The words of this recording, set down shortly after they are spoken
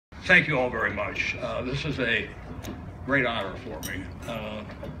Thank you all very much. This is a great honor for me.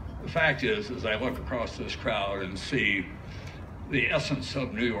 The fact is, as I look across this crowd and see the essence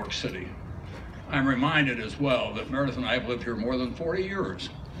of New York City, I'm reminded as well that Meredith and I have lived here more than 40 years.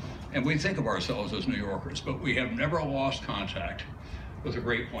 And we think of ourselves as New Yorkers, but we have never lost contact with the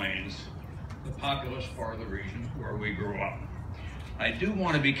Great Plains, the populous part of the region where we grew up. I do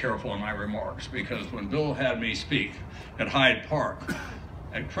want to be careful in my remarks, because when Bill had me speak at Hyde Park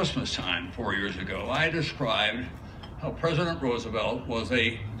at Christmas time 4 years ago, I described how President Roosevelt was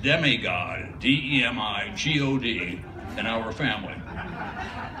a demigod, D-E-M-I-G-O-D, in our family.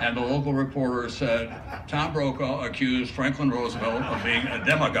 And the local reporter said, Tom Brokaw accused Franklin Roosevelt of being a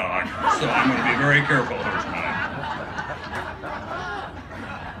demagogue, so I'm going to be very careful here tonight.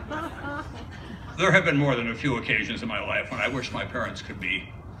 There have been more than a few occasions in my life when I wish my parents could be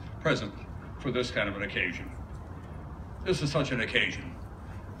present for this kind of an occasion. This is such an occasion,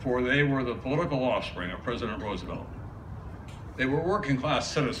 for they were the political offspring of President Roosevelt. They were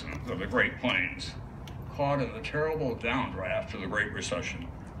working-class citizens of the Great Plains, caught in the terrible downdraft of the Great Recession.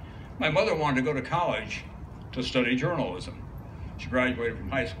 My mother wanted to go to college to study journalism. She graduated from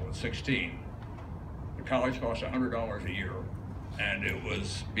high school at 16. The college cost $100 a year, and it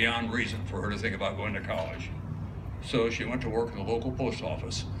was beyond reason for her to think about going to college. So she went to work in the local post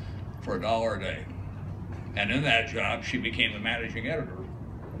office for $1 a day. And in that job, she became the managing editor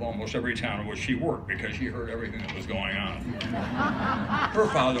of almost every town in which she worked, because she heard everything that was going on. Her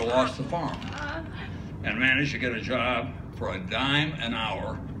father lost the farm and managed to get a job for a dime an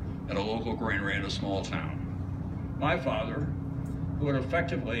hour at a local granary in a small town. My father, who had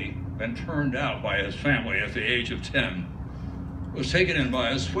effectively been turned out by his family at the age of 10, was taken in by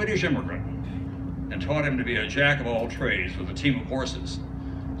a Swedish immigrant and taught him to be a jack of all trades with a team of horses,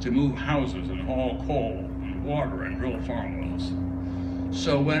 to move houses and haul coal and water and drill farm wells.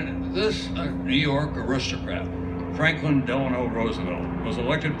 So when this New York aristocrat, Franklin Delano Roosevelt, was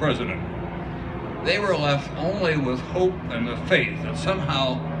elected president, they were left only with hope and the faith that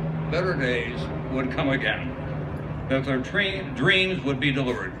somehow better days would come again, that their dreams would be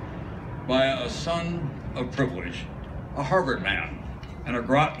delivered by a son of privilege, a Harvard man and a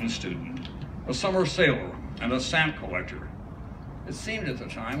Groton student, a summer sailor and a stamp collector. It seemed at the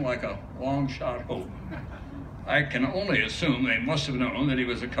time like a long-shot hope. I can only assume they must have known that he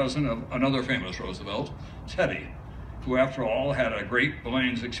was a cousin of another famous Roosevelt, Teddy, who after all had a Great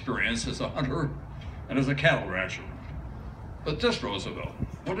Plains experience as a hunter and as a cattle rancher. But this Roosevelt,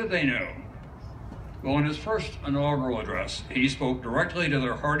 what did they know? Well, in his first inaugural address, he spoke directly to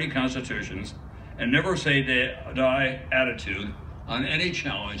their hardy constitutions and never say die attitude on any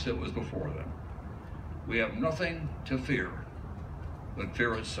challenge that was before them. We have nothing to fear but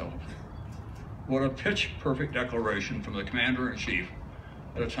fear itself. What a pitch-perfect declaration from the commander-in-chief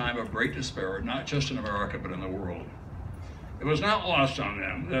at a time of great despair, not just in America, but in the world. It was not lost on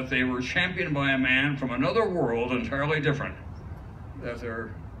them that they were championed by a man from another world entirely different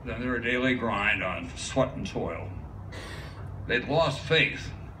than their daily grind on sweat and toil. They'd lost faith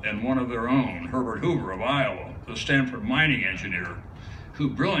in one of their own, Herbert Hoover of Iowa, the Stanford mining engineer, who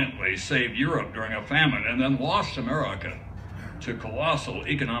brilliantly saved Europe during a famine and then lost America to colossal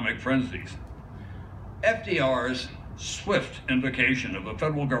economic frenzies. FDR's swift invocation of the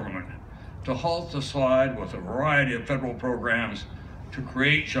federal government to halt the slide with a variety of federal programs to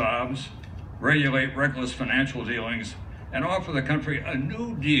create jobs, regulate reckless financial dealings, and offer the country a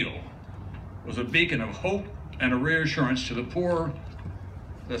new deal was a beacon of hope and a reassurance to the poor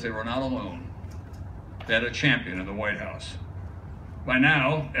that they were not alone. They had a champion in the White House. By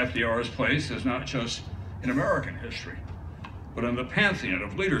now, FDR's place is not just in American history, but in the pantheon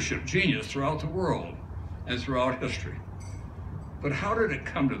of leadership genius throughout the world and throughout history. But how did it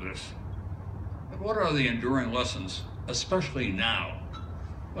come to this? And what are the enduring lessons, especially now,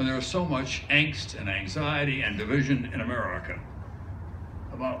 when there is so much angst and anxiety and division in America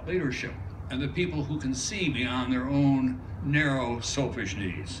about leadership and the people who can see beyond their own narrow, selfish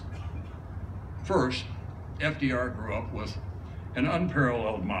needs? First, FDR grew up with an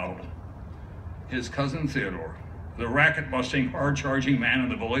unparalleled model. His cousin Theodore, the racket-busting, hard-charging man in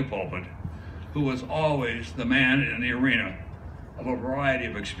the bully pulpit, who was always the man in the arena of a variety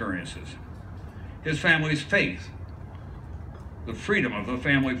of experiences. His family's faith, the freedom of the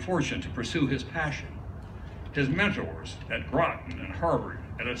family fortune to pursue his passion. His mentors at Groton and Harvard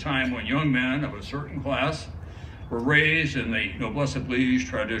at a time when young men of a certain class were raised in the noblesse oblige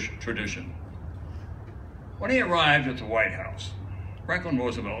tradition. When he arrived at the White House, Franklin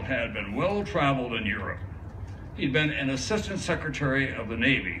Roosevelt had been well-traveled in Europe. He'd been an assistant secretary of the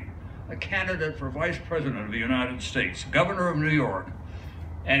Navy, a candidate for vice president of the United States, governor of New York,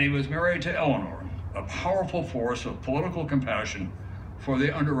 And he was married to Eleanor, a powerful force of political compassion for the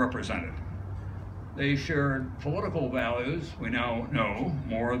underrepresented. They shared political values, we now know,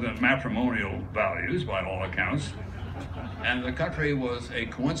 more than matrimonial values by all accounts, and the country was a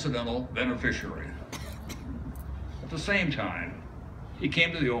coincidental beneficiary. At the same time, he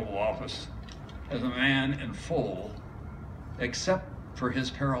came to the Oval Office as a man in full, except for his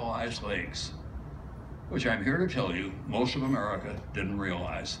paralyzed legs, which I'm here to tell you, most of America didn't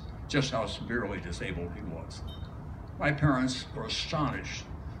realize just how severely disabled he was. My parents were astonished,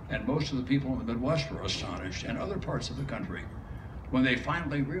 and most of the people in the Midwest were astonished, and other parts of the country, when they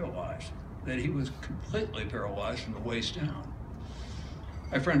finally realized that he was completely paralyzed from the waist down.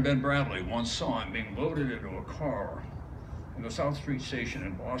 My friend Ben Bradley once saw him being loaded into a car in the South Street station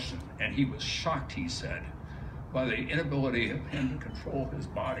in Boston, and he was shocked, he said, by the inability of him to control his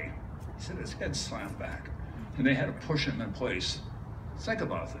body. He said his head slammed back, and they had to push him in place. Think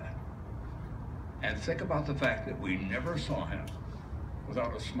about that. And think about the fact that we never saw him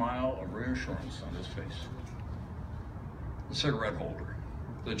without a smile of reassurance on his face. The cigarette holder,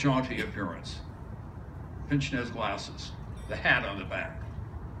 the jaunty appearance, pinching his glasses, the hat on the back,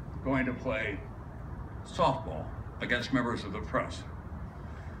 going to play softball against members of the press.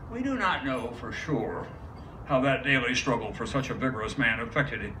 We do not know for sure how that daily struggle for such a vigorous man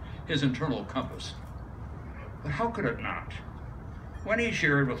affected his internal compass. But how could it not? When he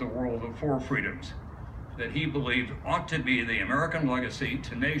shared with the world the four freedoms that he believed ought to be the American legacy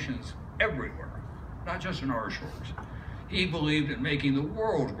to nations everywhere, not just in our shores. He believed in making the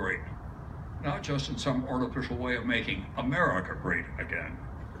world great, not just in some artificial way of making America great again.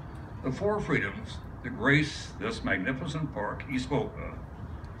 The four freedoms that grace this magnificent park he spoke of.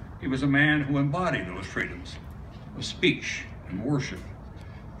 He was a man who embodied those freedoms of speech and worship,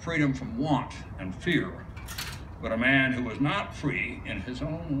 freedom from want and fear, but a man who was not free in his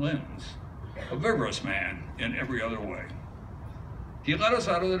own limbs, a vigorous man in every other way. He led us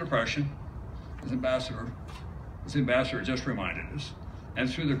out of the Depression, as ambassador just reminded us, and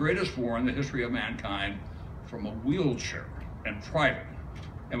through the greatest war in the history of mankind, from a wheelchair in private,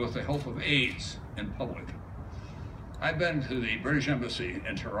 and with the help of aides in public. I've been to the British Embassy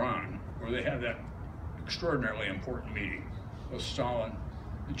in Tehran, where they had that extraordinarily important meeting with Stalin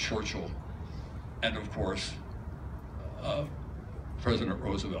and Churchill, and of course, President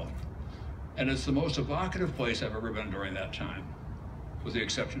Roosevelt. And it's the most evocative place I've ever been during that time, with the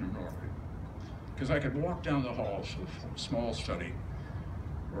exception of Norway. Because I could walk down the halls of a small study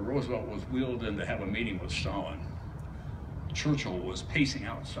where Roosevelt was wheeled in to have a meeting with Stalin. Churchill was pacing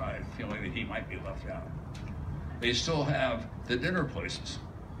outside, feeling that he might be left out. They still have the dinner places,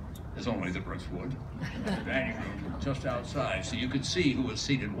 as only the Brits would, the dining room just outside, so you could see who was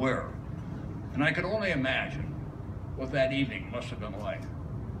seated where. And I could only imagine what that evening must have been like.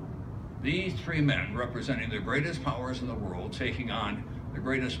 These three men representing the greatest powers in the world, taking on the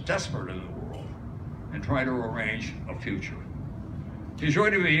greatest despot in the world, and trying to arrange a future. His joie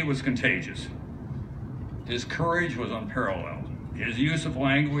de vivre was contagious. His courage was unparalleled. His use of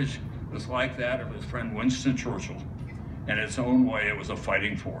language was like that of his friend Winston Churchill. In its own way, it was a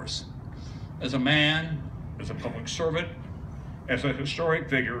fighting force. As a man, as a public servant, as a historic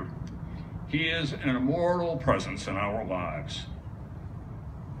figure, he is an immortal presence in our lives.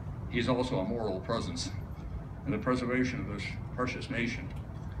 He's also a moral presence in the preservation of this precious nation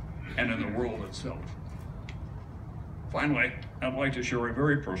and in the world itself. Finally, I'd like to share a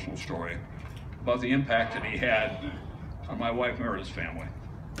very personal story about the impact that he had on my wife Meredith's family.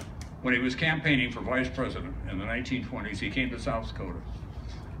 When he was campaigning for vice president in the 1920s, he came to South Dakota.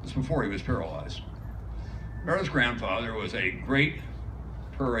 This was before he was paralyzed. Meredith's grandfather was a great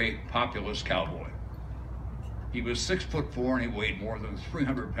prairie populist cowboy. He was 6'4" and he weighed more than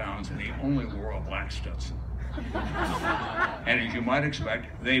 300 pounds, and he only wore a black Stetson. And as you might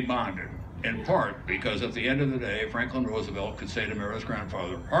expect, they bonded, in part because at the end of the day, Franklin Roosevelt could say to Meredith's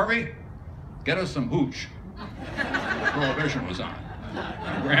grandfather, "Harvey, get us some hooch." Prohibition was on.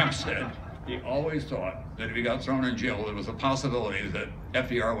 And Graham said he always thought that if he got thrown in jail, there was a possibility that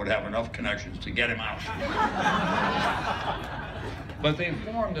FDR would have enough connections to get him out. But they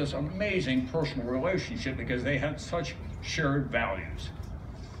formed this amazing personal relationship because they had such shared values.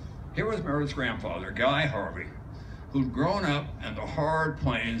 Here was Meredith's grandfather, Guy Harvey, who'd grown up in the hard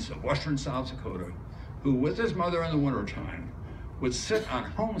plains of western South Dakota, who with his mother in the wintertime would sit on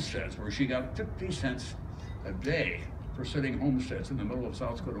homesteads where she got 50 cents a day for sitting homesteads in the middle of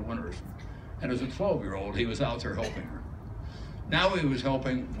South Dakota winters. And as a 12-year-old, he was out there helping her. Now he was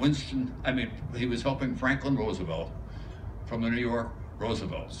helping Franklin Roosevelt from the New York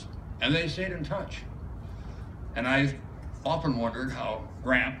Roosevelts. And they stayed in touch. And I often wondered how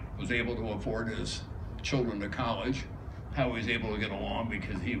Grant was able to afford his children to college, how he was able to get along,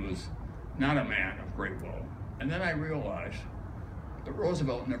 because he was not a man of great will. And then I realized that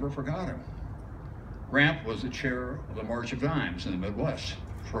Roosevelt never forgot him. Grant was the chair of the March of Dimes in the Midwest,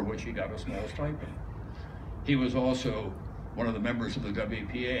 for which he got a small stipend. He was also one of the members of the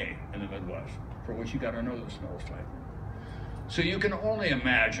WPA in the Midwest, for which he got another small stipend. So you can only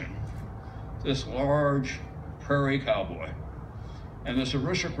imagine this large prairie cowboy and this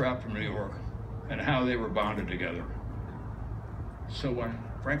aristocrat from New York and how they were bonded together. So when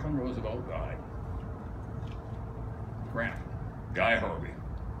Franklin Roosevelt died, Grant, Guy Harvey,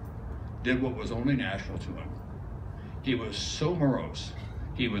 did what was only natural to him. He was so morose,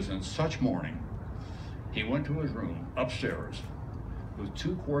 he was in such mourning, he went to his room upstairs with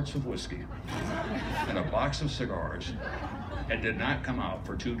 2 quarts of whiskey and a box of cigars and did not come out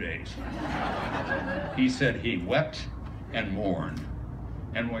for 2 days. He said he wept and mourned.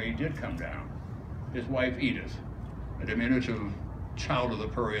 And when he did come down, his wife Edith, a diminutive child of the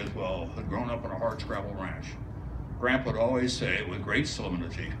prairie as well, had grown up on a hardscrabble ranch. Grant would always say with great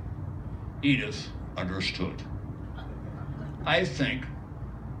solemnity, Edith understood. I think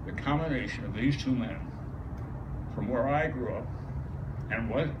the combination of these 2 men, from where I grew up and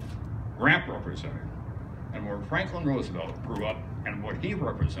what Grant represented, and where Franklin Roosevelt grew up and what he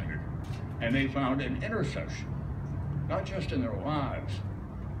represented, and they found an intersection, not just in their lives,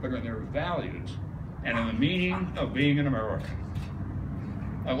 but in their values and in the meaning of being an American.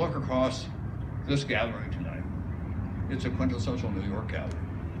 I look across this gathering tonight. It's a quintessential New York gathering.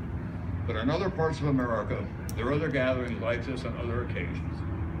 But in other parts of America, there are other gatherings like this on other occasions.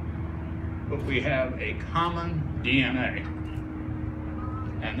 But we have a common DNA.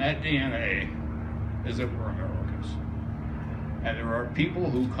 And that DNA is that we're Americans. And there are people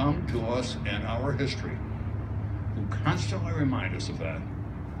who come to us in our history who constantly remind us of that.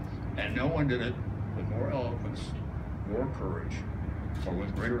 And no one did it with more eloquence, more courage, or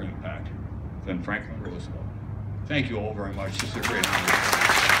with greater impact than Franklin Roosevelt. Thank you all very much. This is a great honor.